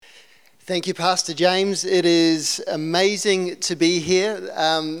Thank you, Pastor James. It is amazing to be here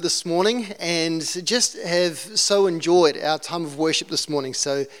this morning and just have so enjoyed our time of worship this morning.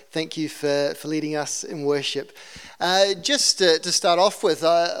 So thank you for leading us in worship. Just to start off with,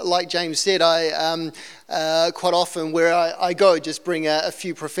 like James said, I quite often where I go just bring a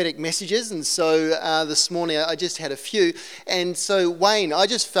few prophetic messages. And so this morning I just had a few. And so Wayne, I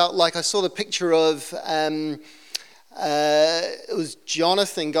just felt like I saw the picture of... it was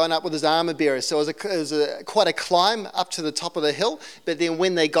Jonathan going up with his armor bearer. So it was quite a climb up to the top of the hill. But then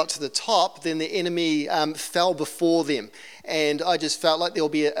when they got to the top, then the enemy fell before them. And I just felt like there will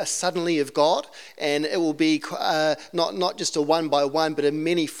be a suddenly of God, and it will be not just a one by one, but a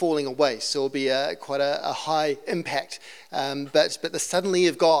many falling away. So it will be quite a high impact. But the suddenly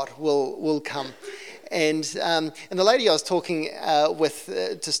of God will come. And the lady I was talking with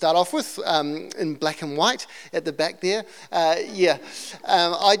to start off with in black and white at the back there, I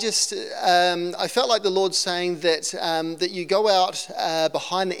felt like the Lord saying that you go out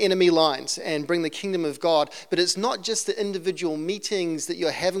behind the enemy lines and bring the kingdom of God, but it's not just the individual meetings that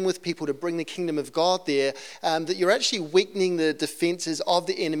you're having with people to bring the kingdom of God there, that you're actually weakening the defenses of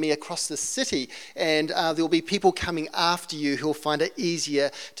the enemy across the city, and there will be people coming after you who will find it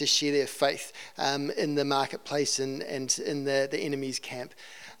easier to share their faith in the marketplace and in the enemy's camp.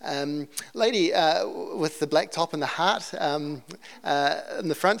 Lady with the black top and the heart in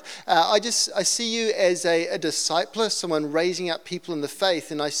the front, I see you as a discipler, someone raising up people in the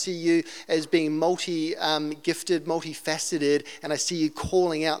faith, and I see you as being multi-gifted, multifaceted, and I see you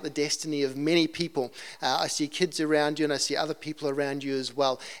calling out the destiny of many people. I see kids around you, and I see other people around you as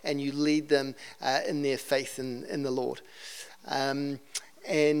well, and you lead them in their faith in the Lord.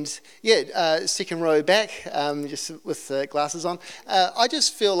 Second row back, just with the glasses on. I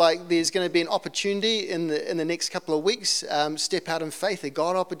just feel like there's going to be an opportunity in the next couple of weeks. Step out in faith, a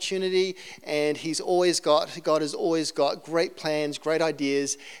God opportunity, and God has always got great plans, great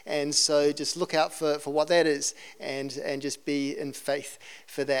ideas, and so just look out for what that is, and just be in faith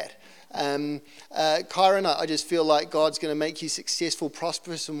for that. Kyron, I just feel like God's going to make you successful,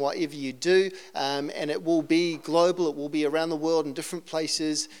 prosperous in whatever you do, and it will be global, it will be around the world in different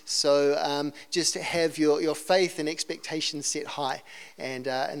places, so just have your faith and expectations set high, and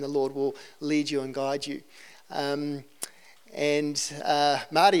the Lord will lead you and guide you.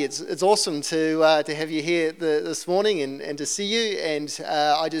 Marty, it's awesome to have you here this morning and to see you, and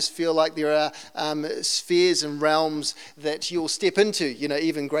I just feel like there are spheres and realms that you'll step into,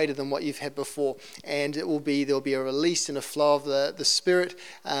 even greater than what you've had before, and there'll be a release and a flow of the Spirit,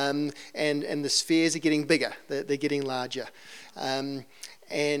 and the spheres are getting bigger, they're getting larger,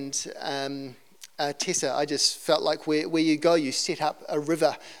 Tessa, I just felt like where you go, you set up a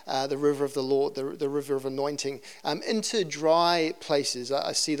river, the river of the Lord, the river of anointing, into dry places.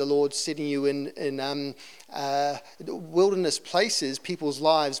 I see the Lord setting you in wilderness places, people's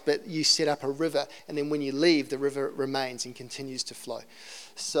lives, but you set up a river, and then when you leave, the river remains and continues to flow.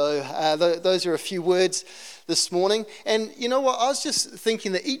 So those are a few words this morning. And you know what? I was just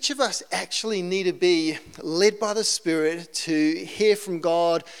thinking that each of us actually need to be led by the Spirit to hear from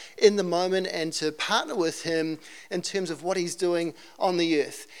God in the moment and to partner with Him in terms of what He's doing on the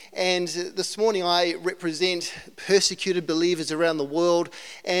earth. And this morning I represent persecuted believers around the world,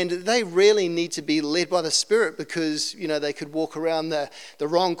 and they really need to be led by the Spirit because, they could walk around the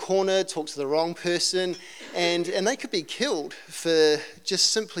wrong corner, talk to the wrong person, and they could be killed for just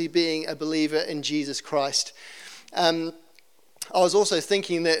simply being a believer in Jesus Christ. I was also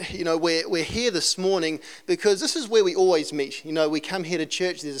thinking that, we're here this morning because this is where we always meet. We come here to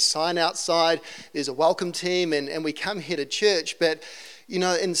church, there's a sign outside, there's a welcome team, and we come here to church, but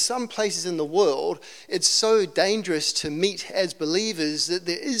in some places in the world, it's so dangerous to meet as believers that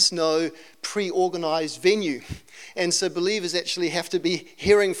there is no pre-organized venue. And so believers actually have to be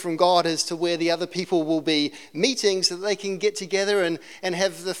hearing from God as to where the other people will be meeting so that they can get together and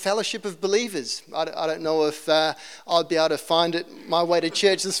have the fellowship of believers. I don't know if I'd be able to find my way to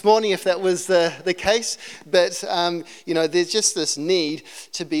church this morning if that was the case. But, there's just this need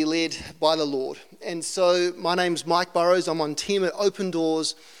to be led by the Lord. And so my name's Mike Burrows. I'm on team at Open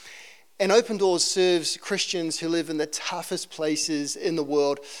Doors. And Open Doors serves Christians who live in the toughest places in the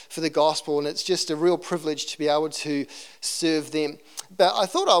world for the gospel, and it's just a real privilege to be able to serve them. But I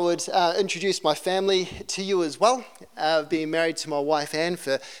thought I would introduce my family to you as well. I've been married to my wife Anne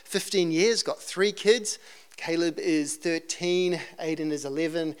for 15 years, got 3 kids. Caleb is 13, Aiden is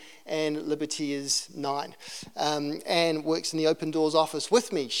 11, and Liberty is 9. Anne works in the Open Doors office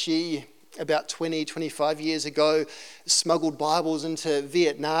with me. She about 20, 25 years ago, smuggled Bibles into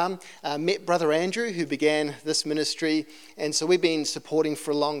Vietnam, met Brother Andrew, who began this ministry, and so we've been supporting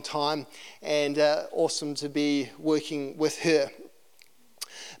for a long time, and awesome to be working with her.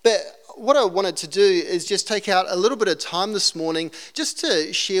 But what I wanted to do is just take out a little bit of time this morning just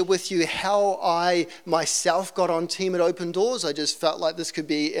to share with you how I myself got on team at Open Doors. I just felt like this could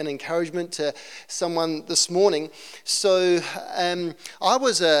be an encouragement to someone this morning. So I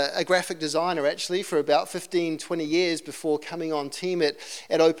was a graphic designer actually for about 15, 20 years before coming on team at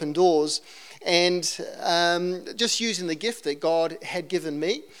Open Doors, and just using the gift that God had given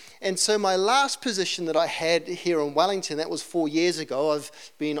me. And so my last position that I had here in Wellington, that was 4 years ago. I've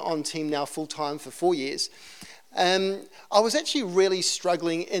been on team now full-time for 4 years. I was actually really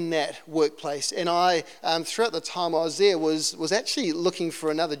struggling in that workplace, and I, throughout the time I was there, was actually looking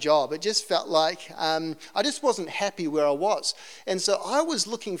for another job. It just felt like I just wasn't happy where I was, and so I was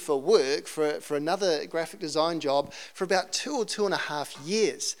looking for work for another graphic design job for about 2 or 2.5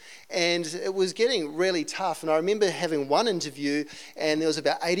 years, and it was getting really tough. And I remember having one interview, and there was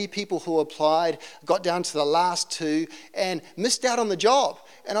about 80 people who applied, got down to the last 2, and missed out on the job.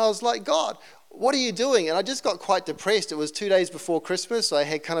 And I was like, God, what are you doing? And I just got quite depressed. It was 2 days before Christmas. So I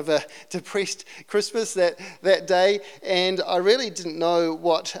had kind of a depressed Christmas that day, and I really didn't know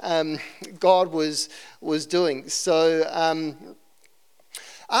what God was doing. So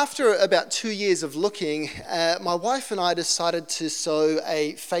after about 2 years of looking, my wife and I decided to sow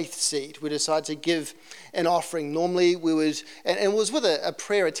a faith seed. We decided to give an offering. Normally we would, and it was with a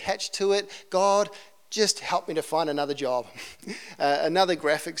prayer attached to it. God, just help me to find another job, another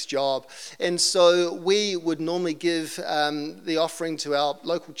graphics job. And so we would normally give the offering to our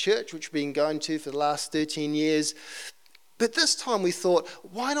local church, which we've been going to for the last 13 years. But this time we thought,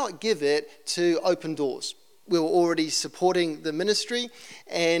 why not give it to Open Doors? We were already supporting the ministry,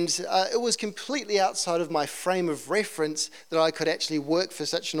 and it was completely outside of my frame of reference that I could actually work for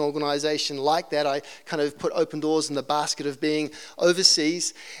such an organisation like that. I kind of put Open Doors in the basket of being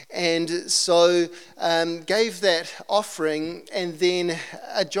overseas, and so gave that offering, and then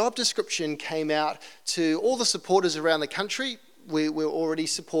a job description came out to all the supporters around the country. We're already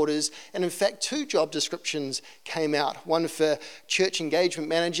supporters, and in fact 2 job descriptions came out, one for church engagement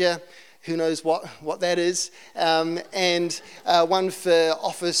manager, who knows what that is, and one for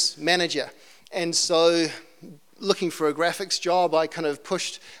office manager. And so looking for a graphics job, I kind of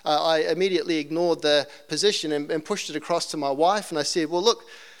I immediately ignored the position and pushed it across to my wife, and I said, well, look,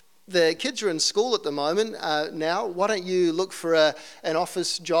 the kids are in school at the moment now. Why don't you look for an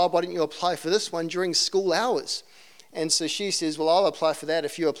office job? Why don't you apply for this one during school hours? And so she says, well, I'll apply for that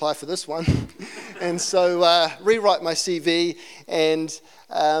if you apply for this one. And so rewrite my CV, and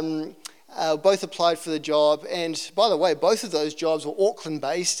both applied for the job. And by the way, both of those jobs were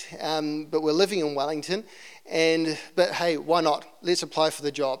Auckland-based, but we're living in Wellington. But hey, why not? Let's apply for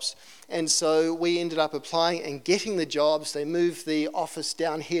the jobs. And so we ended up applying and getting the jobs. They moved the office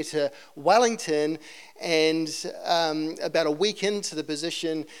down here to Wellington, and about a week into the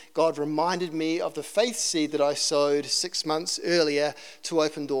position, God reminded me of the faith seed that I sowed 6 months earlier to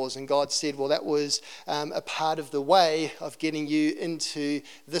Open Doors. And God said, well, that was a part of the way of getting you into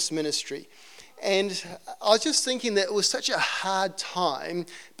this ministry. And I was just thinking that it was such a hard time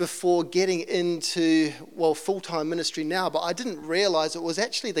before getting into, well, full-time ministry now, but I didn't realize it was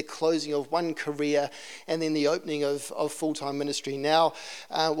actually the closing of one career and then the opening of full-time ministry. Now,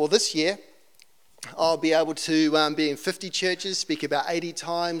 this year, I'll be able to be in 50 churches, speak about 80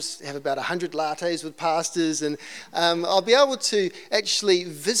 times, have about 100 lattes with pastors, and I'll be able to actually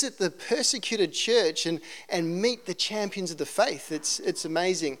visit the persecuted church and meet the champions of the faith. It's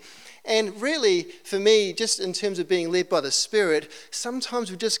amazing. And really, for me, just in terms of being led by the Spirit,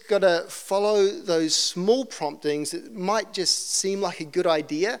 sometimes we've just got to follow those small promptings that might just seem like a good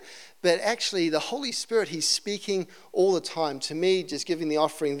idea, but actually the Holy Spirit, He's speaking all the time. To me, just giving the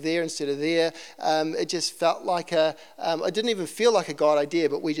offering there instead of there, it just felt like it didn't even feel like a God idea,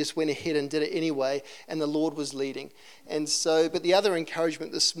 but we just went ahead and did it anyway, and the Lord was leading. And so, but the other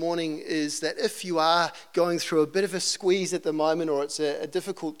encouragement this morning is that if you are going through a bit of a squeeze at the moment, or it's a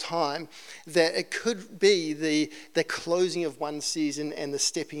difficult time, that it could be the closing of one season and the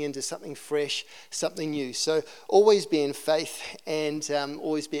stepping into something fresh, something new. So always be in faith, and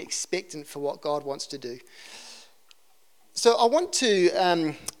always be expectant for what God wants to do. So I want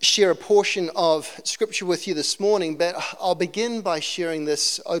to share a portion of Scripture with you this morning, but I'll begin by sharing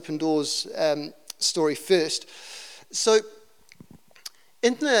this Open Doors story first. So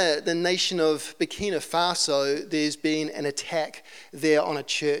in the nation of Burkina Faso, there's been an attack there on a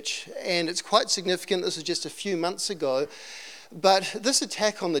church, and it's quite significant. This was just a few months ago. But this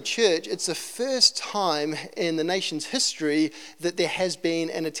attack on the church, it's the first time in the nation's history that there has been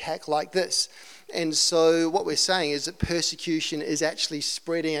an attack like this. And so what we're saying is that persecution is actually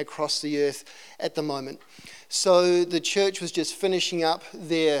spreading across the earth at the moment. So the church was just finishing up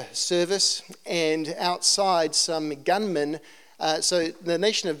their service, and outside some gunmen, so the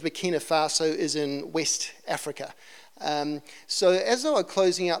nation of Burkina Faso is in West Africa. So as they were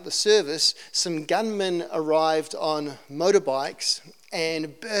closing out the service, some gunmen arrived on motorbikes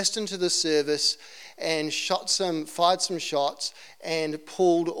and burst into the service and fired some shots and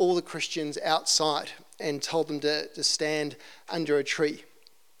pulled all the Christians outside and told them to stand under a tree.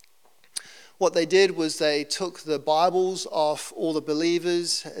 What they did was they took the Bibles off all the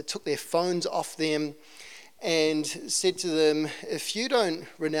believers, took their phones off them, and said to them, if you don't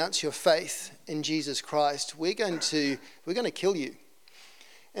renounce your faith in Jesus Christ, we're going to kill you.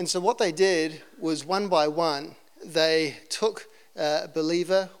 And so what they did was, one by one, they took a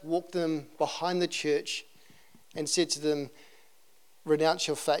believer, walked them behind the church, and said to them, renounce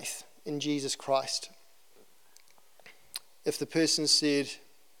your faith in Jesus Christ. If the person said,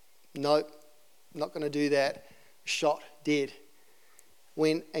 nope, not going to do that, shot, dead,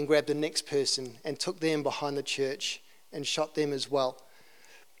 went and grabbed the next person and took them behind the church and shot them as well.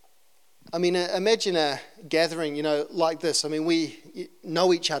 I mean, imagine a gathering, like this. I mean, we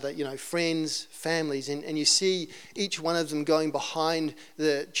know each other, friends, families, and you see each one of them going behind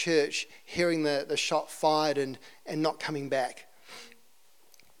the church, hearing the shot fired and not coming back.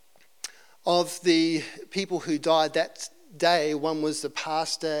 Of the people who died that day, one was the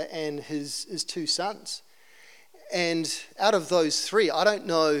pastor and his two sons. And out of those three, I don't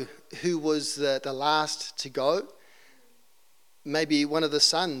know who was the last to go. Maybe one of the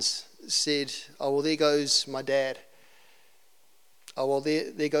sons said, oh, well, there goes my dad. Oh, well,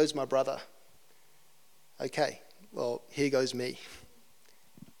 there goes my brother. Okay, well, here goes me.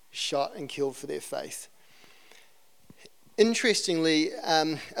 Shot and killed for their faith. Interestingly,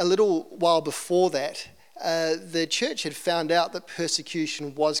 a little while before that, the church had found out that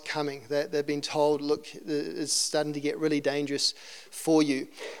persecution was coming. That they'd been told, look, it's starting to get really dangerous for you.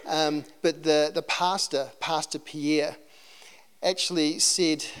 But the Pastor Pierre, actually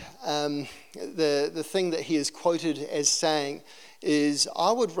said the thing that he is quoted as saying is,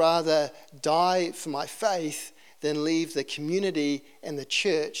 I would rather die for my faith than leave the community and the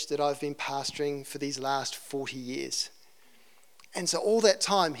church that I've been pastoring for these last 40 years. And so all that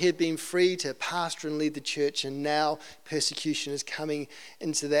time he had been free to pastor and lead the church, and now persecution is coming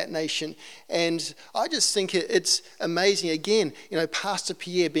into that nation. And I just think it's amazing. Again, Pastor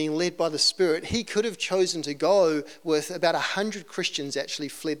Pierre, being led by the Spirit, he could have chosen to go with about 100 Christians actually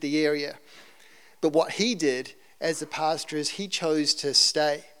fled the area. But what he did as the pastor is he chose to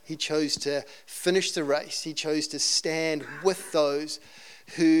stay. He chose to finish the race. He chose to stand with those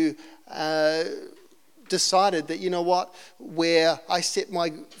who decided that, where I set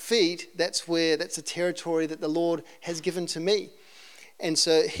my feet, that's a territory that the Lord has given to me. And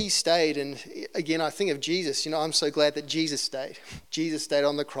so he stayed. And again, I think of Jesus. I'm so glad that Jesus stayed. Jesus stayed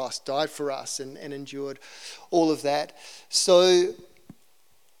on the cross, died for us, and endured all of that. So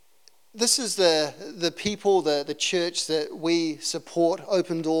this is the people, the church that we support,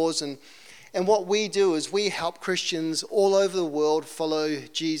 Open Doors. And what we do is we help Christians all over the world follow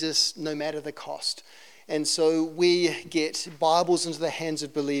Jesus no matter the cost. And so we get Bibles into the hands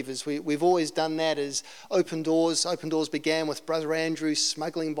of believers. We've always done that as Open Doors. Open Doors began with Brother Andrew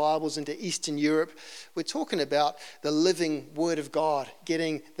smuggling Bibles into Eastern Europe. We're talking about the living Word of God,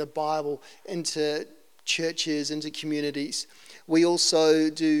 getting the Bible into churches, into communities. We also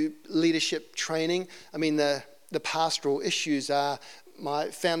do leadership training. I mean, the pastoral issues are, my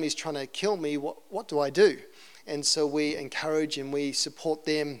family's trying to kill me, what do I do? And so we encourage and we support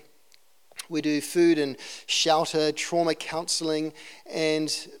them. We do food and shelter, trauma counselling,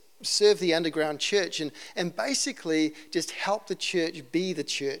 and serve the underground church, and basically just help the church be the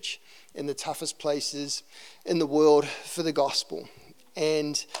church in the toughest places in the world for the gospel.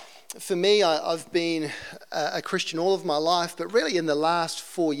 And for me, I've been a Christian all of my life, but really in the last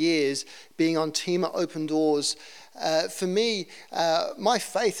 4 years, being on team at Open Doors, for me, my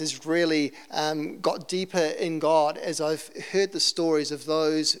faith has really got deeper in God as I've heard the stories of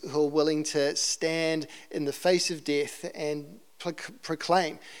those who are willing to stand in the face of death and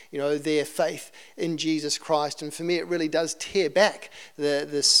proclaim, their faith in Jesus Christ. And for me, it really does tear back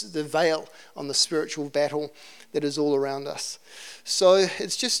the veil on the spiritual battle that is all around us. So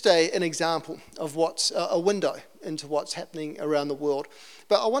it's just an example of what's a window into what's happening around the world.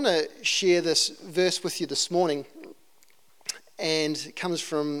 But I want to share this verse with you this morning, and it comes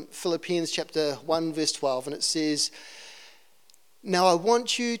from Philippians chapter 1, verse 12, and it says, Now I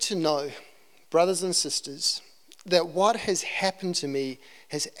want you to know, brothers and sisters, that what has happened to me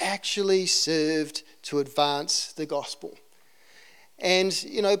has actually served to advance the gospel. And,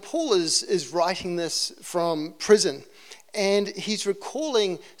 Paul is writing this from prison, and he's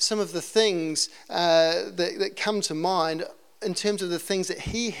recalling some of the things that come to mind in terms of the things that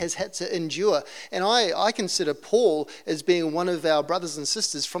he has had to endure. And I consider Paul as being one of our brothers and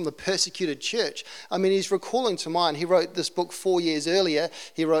sisters from the persecuted church. I mean, he's recalling to mind, he wrote this book 4 years earlier.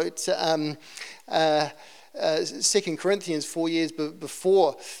 He wrote 2 Corinthians 4 years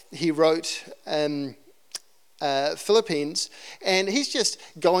before he wrote Philippines, and he's just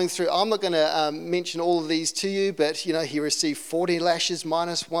going through. I'm not going to mention all of these to you, but he received 40 lashes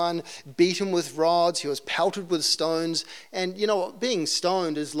minus one, beaten with rods, he was pelted with stones, and being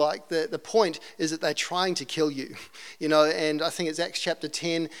stoned is like the point is that they're trying to kill you, and I think it's Acts chapter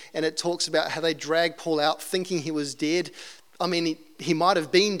 10, and it talks about how they dragged Paul out thinking he was dead. I mean, he might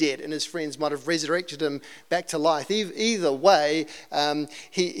have been dead and his friends might have resurrected him back to life. Either way,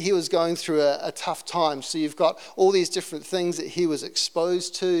 he was going through a tough time. So you've got all these different things that he was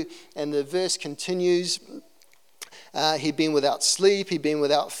exposed to, and the verse continues. He'd been without sleep, he'd been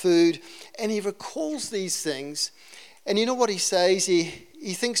without food, and he recalls these things. And you know what he says? He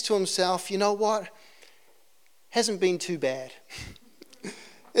thinks to himself, you know what? Hasn't been too bad.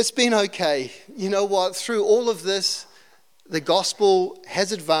 It's been okay. You know what? Through all of this, the gospel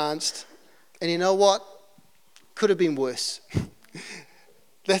has advanced, and you know what? Could have been worse.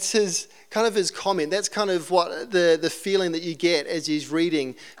 That's his comment. That's kind of what the feeling that you get as he's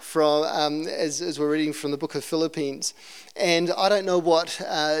reading from, as we're reading from the book of Philippines. And I don't know what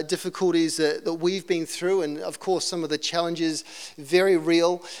difficulties that we've been through, and of course some of the challenges very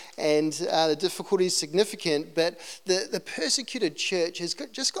real, and the difficulties significant. But the persecuted church has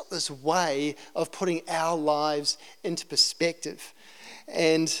just got this way of putting our lives into perspective,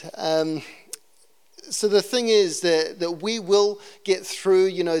 and so the thing is that we will get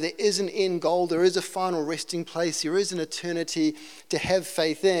through. There is an end goal, there is a final resting place, there is an eternity to have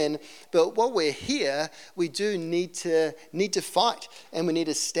faith in. But while we're here, we do need to fight, and we need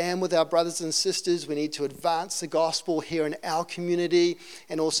to stand with our brothers and sisters. We need to advance the gospel here in our community,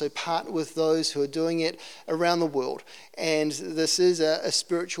 and also partner with those who are doing it around the world. And this is a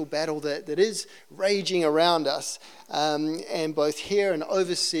spiritual battle that is raging around us. And both here and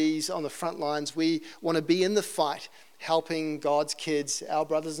overseas on the front lines, we want to be in the fight, helping God's kids, our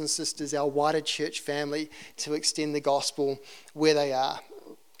brothers and sisters, our wider church family, to extend the gospel where they are.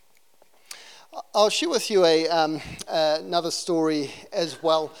 I'll share with you another story as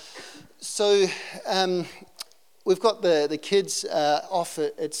well. So we've got the kids off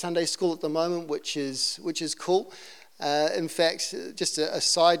at Sunday school at the moment, which is cool. In fact, just a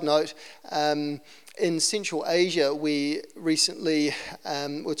side note, in Central Asia, we recently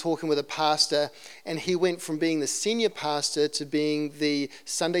were talking with a pastor, and he went from being the senior pastor to being the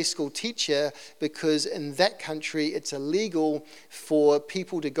Sunday school teacher, because in that country it's illegal for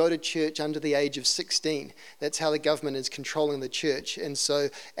people to go to church under the age of 16. That's how the government is controlling the church. And so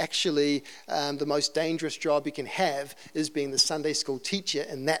actually the most dangerous job you can have is being the Sunday school teacher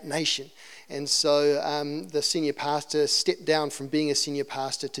in that nation. And so the senior pastor stepped down from being a senior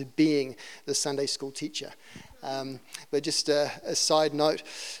pastor to being the Sunday school teacher. But just a side note.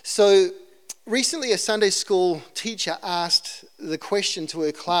 So recently a Sunday school teacher asked the question to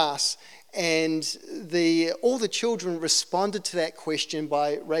her class, and all the children responded to that question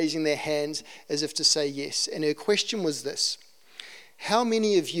by raising their hands as if to say yes. And her question was this: how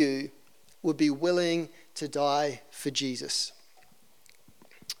many of you would be willing to die for Jesus?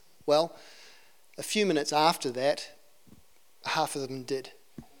 Well, a few minutes after that, half of them did.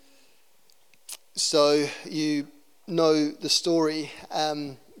 So you know the story,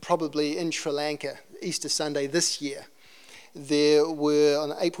 probably in Sri Lanka, Easter Sunday this year. There were,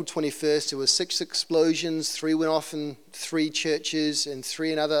 on April 21st, there were 6 explosions. 3 went off in 3 churches and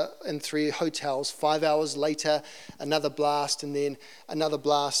 3 in 3 hotels. 5 hours later, another blast, and then another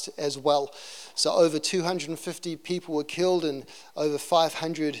blast as well. So over 250 people were killed and over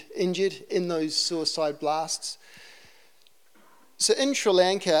 500 injured in those suicide blasts. So in Sri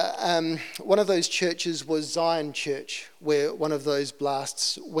Lanka, one of those churches was Zion Church, where one of those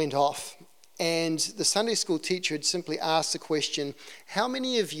blasts went off. And the Sunday school teacher had simply asked the question, how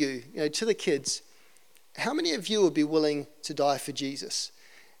many of you, to the kids, how many of you would be willing to die for Jesus?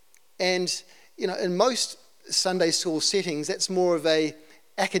 And, in most Sunday school settings, that's more of a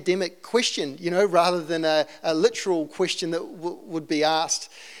academic question, rather than a literal question that would be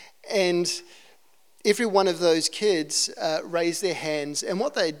asked. And every one of those kids raised their hands, and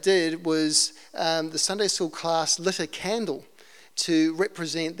what they did was the Sunday school class lit a candle. to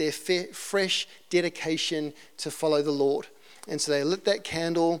represent their fresh dedication to follow the Lord. And so they lit that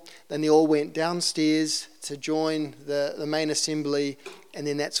candle, then they all went downstairs to join the main assembly, and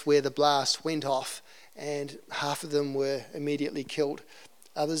then that's where the blast went off, and half of them were immediately killed,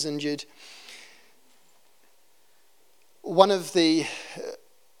 others injured. One of the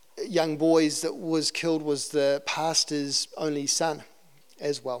young boys that was killed was the pastor's only son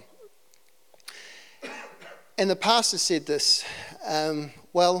as well. And the pastor said this,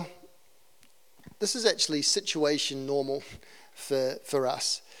 well, this is actually situation normal for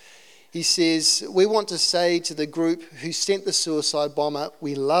us. He says, we want to say to the group who sent the suicide bomber,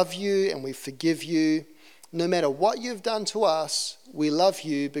 we love you and we forgive you. No matter what you've done to us, we love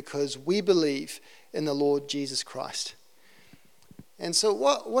you because we believe in the Lord Jesus Christ. And so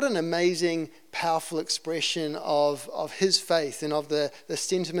what an amazing, powerful expression of his faith and of the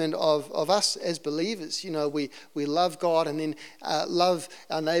sentiment of us as believers. You know, we love God and then love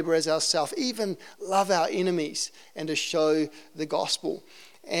our neighbour as ourselves, even love our enemies, and to show the gospel.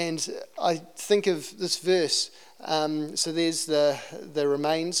 And I think of this verse. So there's the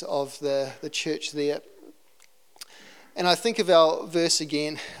remains of the church there. And I think of our verse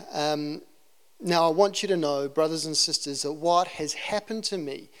again. Now, I want you to know, brothers and sisters, that what has happened to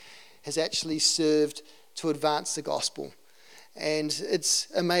me has actually served to advance the gospel. And it's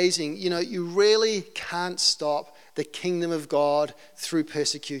amazing. You know, you really can't stop the kingdom of God through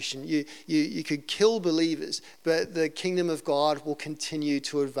persecution. You could kill believers, but the kingdom of God will continue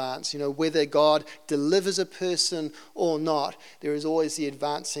to advance. You know, whether God delivers a person or not, there is always the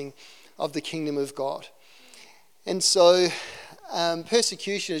advancing of the kingdom of God. And so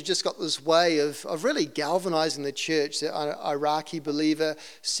persecution has just got this way of really galvanizing the church. The Iraqi believer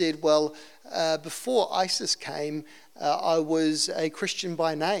said, well, before ISIS came, I was a Christian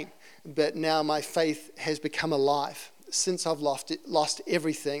by name, but now my faith has become alive. Since I've lost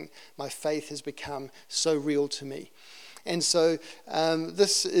everything, my faith has become so real to me. And so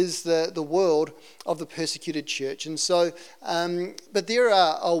this is the world of the persecuted church. And so, but there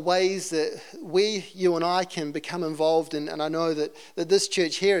are ways that you and I can become involved in. And I know that this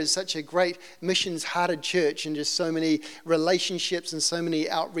church here is such a great missions-hearted church, and just so many relationships and so many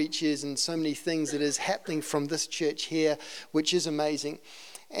outreaches and so many things that is happening from this church here, which is amazing.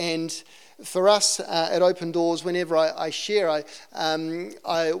 And for us at Open Doors, whenever I share, I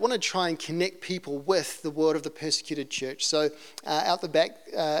want to try and connect people with the world of the persecuted church. So out the back,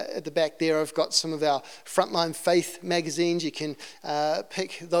 at the back there, I've got some of our Frontline Faith magazines. You can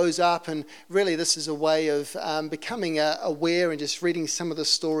pick those up, and really this is a way of becoming aware and just reading some of the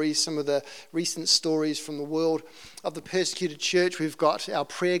stories, some of the recent stories from the world of the persecuted church. We've got our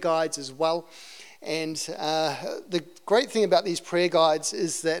prayer guides as well. And the great thing about these prayer guides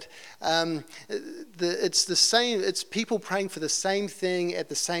is that it's the same. It's people praying for the same thing at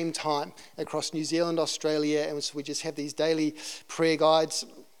the same time across New Zealand, Australia, and so we just have these daily prayer guides.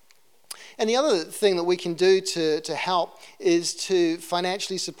 And the other thing that we can do to help is to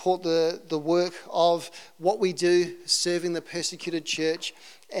financially support the work of what we do serving the persecuted church.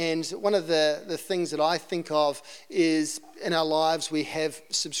 And one of the things that I think of is in our lives we have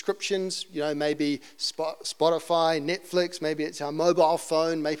subscriptions, you know, maybe Spotify, Netflix, maybe it's our mobile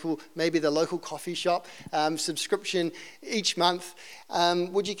phone, maybe the local coffee shop subscription each month.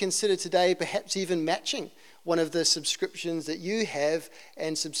 Would you consider today perhaps even matching one of the subscriptions that you have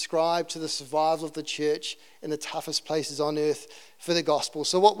and subscribe to the survival of the church in the toughest places on earth for the gospel?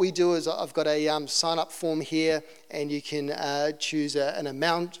 So what we do is I've got a sign-up form here, and you can choose an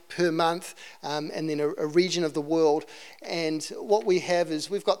amount per month and then a region of the world. And what we have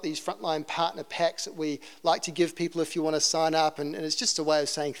is we've got these Frontline Partner Packs that we like to give people if you want to sign up, and it's just a way of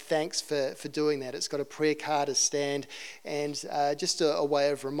saying thanks for doing that. It's got a prayer card, a stand, and just a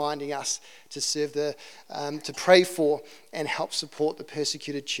way of reminding us to serve to pray for and help support the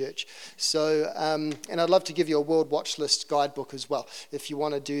persecuted church. So, and I'd love to give you a World Watch List guidebook as well, if you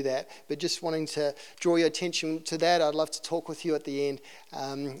want to do that. But just wanting to draw your attention to that, I'd love to talk with you at the end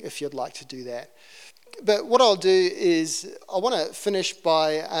if you'd like to do that. But what I'll do is I want to finish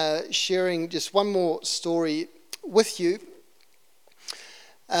by sharing just one more story with you.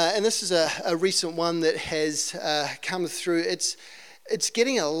 And this is a recent one that has come through. It's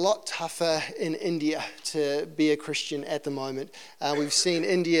getting a lot tougher in India to be a Christian at the moment. We've seen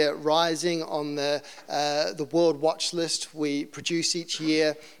India rising on the World Watch list we produce each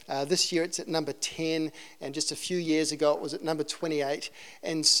year. This year it's at number 10, and just a few years ago it was at number 28.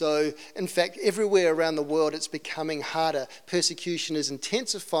 And so, in fact, everywhere around the world it's becoming harder. Persecution is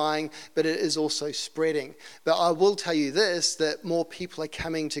intensifying, but it is also spreading. But I will tell you this, that more people are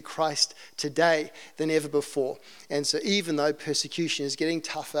coming to Christ today than ever before. And so even though persecution is getting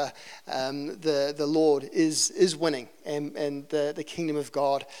tougher, the Lord is winning, and the kingdom of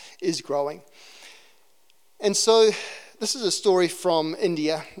God is growing. And so this is a story from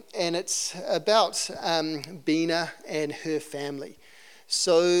India, and it's about Beena and her family.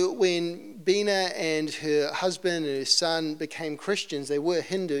 So when Beena and her husband and her son became Christians, they were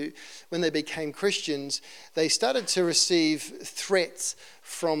Hindu. When they became Christians, they started to receive threats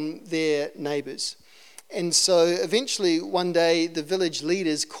from their neighbours. And so eventually one day the village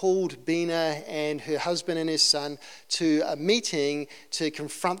leaders called Beena and her husband and his son to a meeting to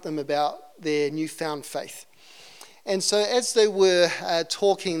confront them about their newfound faith. And so as they were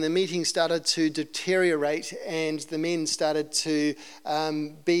talking, the meeting started to deteriorate, and the men started to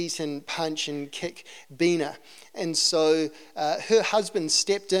beat and punch and kick Beena. And so her husband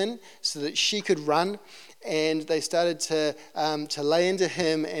stepped in so that she could run, and they started to lay into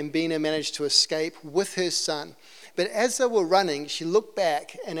him, and Beena managed to escape with her son. But as they were running, she looked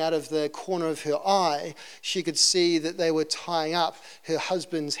back, and out of the corner of her eye, she could see that they were tying up her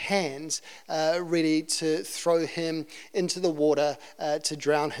husband's hands, ready to throw him into the water to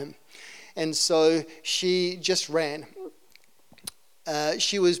drown him. And so she just ran.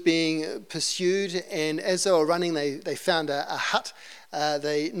 She was being pursued, and as they were running, they found a hut.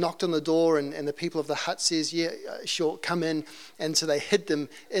 They knocked on the door, and the people of the hut says, yeah, sure, come in. And so they hid them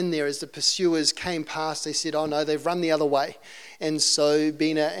in there. As the pursuers came past, they said, oh no, they've run the other way. And so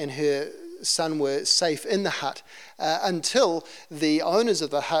Beena and her son were safe in the hut until the owners of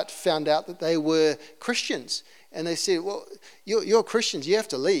the hut found out that they were Christians. And they said, well, you're Christians, you have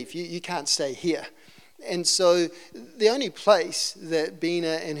to leave. You can't stay here. And so the only place that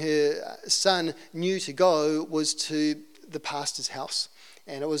Beena and her son knew to go was to the pastor's house.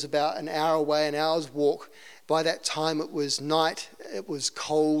 And it was about an hour away, an hour's walk. By that time it was night, it was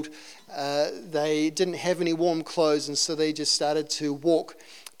cold. They didn't have any warm clothes, and so they just started to walk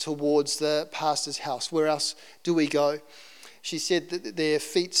towards the pastor's house. Where else do we go? She said that their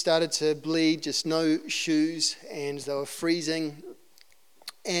feet started to bleed, just no shoes, and they were freezing.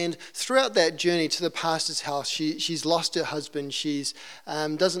 And throughout that journey to the pastor's house, she's lost her husband. She's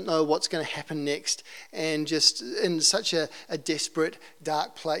doesn't know what's going to happen next, and just in such a desperate,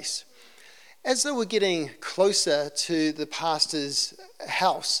 dark place. As they were getting closer to the pastor's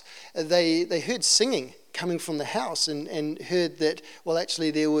house, they heard singing coming from the house, and heard that, well,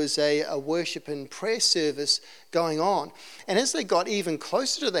 actually there was a worship and prayer service going on. And as they got even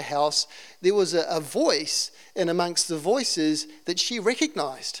closer to the house, there was a voice in amongst the voices that she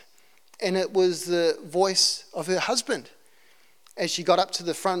recognized. And it was the voice of her husband. As she got up to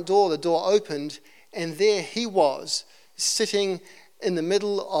the front door, the door opened, and there he was, sitting in the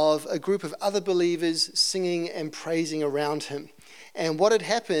middle of a group of other believers singing and praising around him. And what had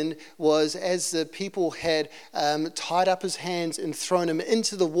happened was, as the people had tied up his hands and thrown him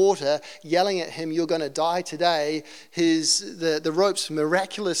into the water, yelling at him, "You're going to die today," the ropes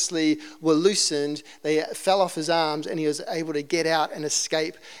miraculously were loosened. They fell off his arms, and he was able to get out and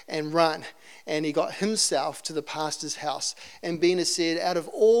escape and run. And he got himself to the pastor's house. And Beena said, out of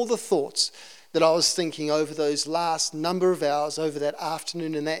all the thoughts that I was thinking over those last number of hours, over that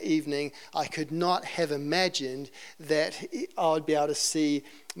afternoon and that evening, I could not have imagined that I would be able to see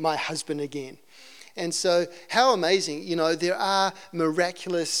my husband again. And so how amazing, there are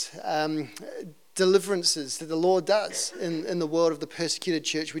miraculous deliverances that the Lord does in the world of the persecuted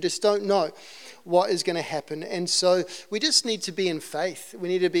church. We just don't know what is going to happen. And so we just need to be in faith. We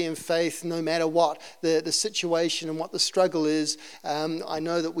need to be in faith no matter what the situation and what the struggle is. I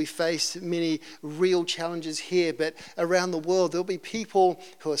know that we face many real challenges here, but around the world there'll be people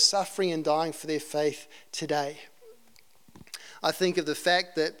who are suffering and dying for their faith today. I think of the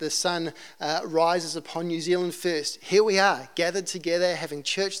fact that the sun rises upon New Zealand first. Here we are, gathered together, having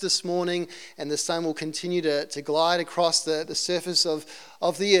church this morning, and the sun will continue to glide across the surface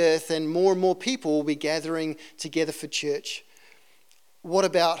of the earth, and more people will be gathering together for church. What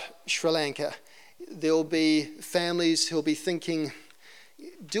about Sri Lanka? There will be families who will be thinking,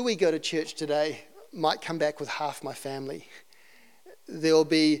 do we go to church today? Might come back with half my family. There will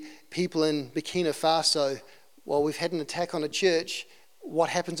be people in Burkina Faso. Well, we've had an attack on a church. What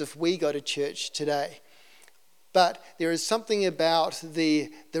happens if we go to church today? But there is something about the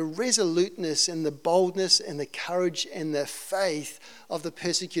resoluteness and the boldness and the courage and the faith of the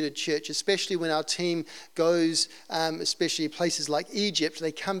persecuted church, especially when our team goes, especially places like Egypt.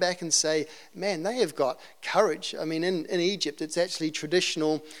 They come back and say, man, they have got courage. I mean, in Egypt, it's actually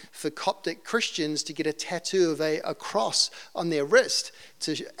traditional for Coptic Christians to get a tattoo of a cross on their wrist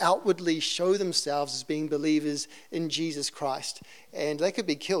to outwardly show themselves as being believers in Jesus Christ. And they could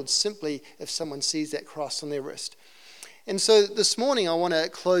be killed simply if someone sees that cross on their wrist. And so this morning I want to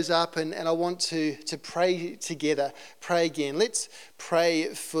close up and I want to pray together, pray again. Let's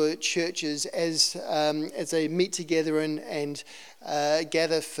pray for churches as they meet together and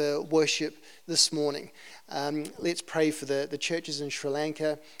gather for worship this morning. Let's pray for the churches in Sri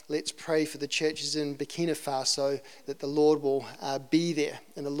Lanka. Let's pray for the churches in Burkina Faso, that the Lord will be there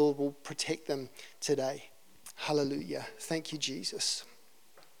and the Lord will protect them today. Hallelujah. Thank you, Jesus.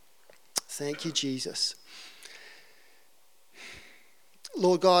 Thank you, Jesus.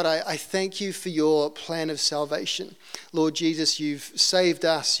 Lord God, I thank you for your plan of salvation. Lord Jesus, you've saved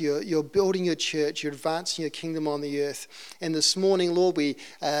us. You're building your church. You're advancing your kingdom on the earth. And this morning, Lord, we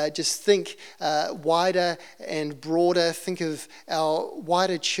just think wider and broader. Think of our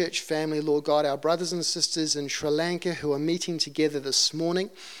wider church family, Lord God, our brothers and sisters in Sri Lanka who are meeting together this morning.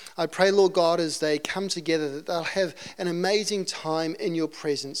 I pray, Lord God, as they come together, that they'll have an amazing time in your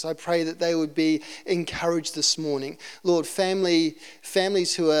presence. I pray that they would be encouraged this morning. Lord, families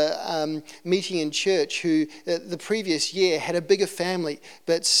who are meeting in church who the previous year had a bigger family,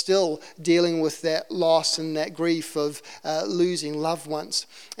 but still dealing with that loss and that grief of losing loved ones.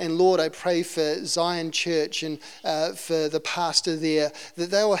 And Lord, I pray for Zion Church and for the pastor there,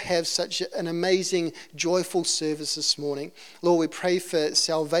 that they will have such an amazing, joyful service this morning. Lord, we pray for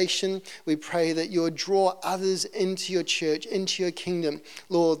salvation. We pray that you would draw others into your church, into your kingdom.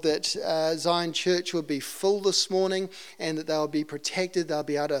 Lord, that Zion Church will be full this morning and that they'll be protected. They'll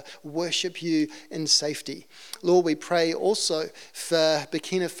be able to worship you in safety. Lord, we pray also for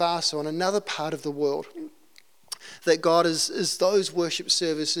Burkina Faso and another part of the world, that God, as those worship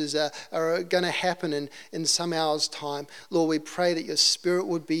services are going to happen in some hours' time, Lord, we pray that your Spirit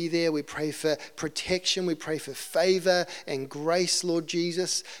would be there. We pray for protection. We pray for favor and grace, Lord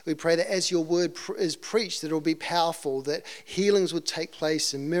Jesus. We pray that as your word is preached, that it will be powerful, that healings would take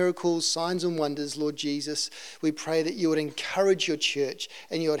place and miracles, signs and wonders, Lord Jesus. We pray that you would encourage your church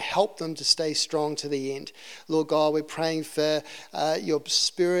and you would help them to stay strong to the end. Lord God, we're praying for your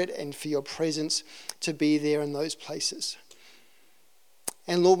Spirit and for your presence to be there in those places.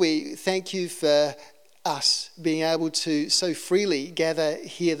 And Lord, we thank you for us being able to so freely gather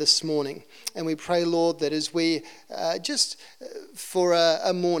here this morning. And we pray, Lord, that as we just for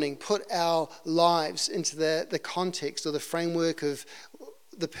a morning put our lives into the context or the framework of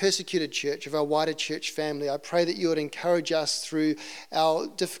the persecuted church, of our wider church family, I pray that you would encourage us through our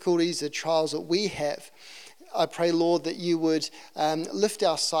difficulties, the trials that we have. I pray, Lord, that you would lift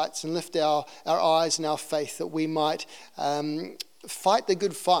our sights and lift our eyes and our faith, that we might fight the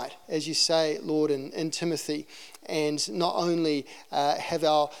good fight, as you say, Lord, in Timothy, and not only have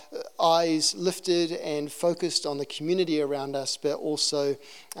our eyes lifted and focused on the community around us, but also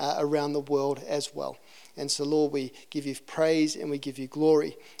around the world as well. And so, Lord, we give you praise and we give you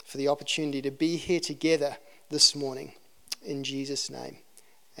glory for the opportunity to be here together this morning. In Jesus' name,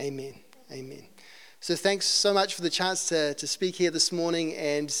 amen. Amen. So thanks so much for the chance to speak here this morning,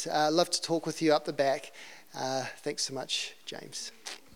 and love to talk with you up the back. Thanks so much, James.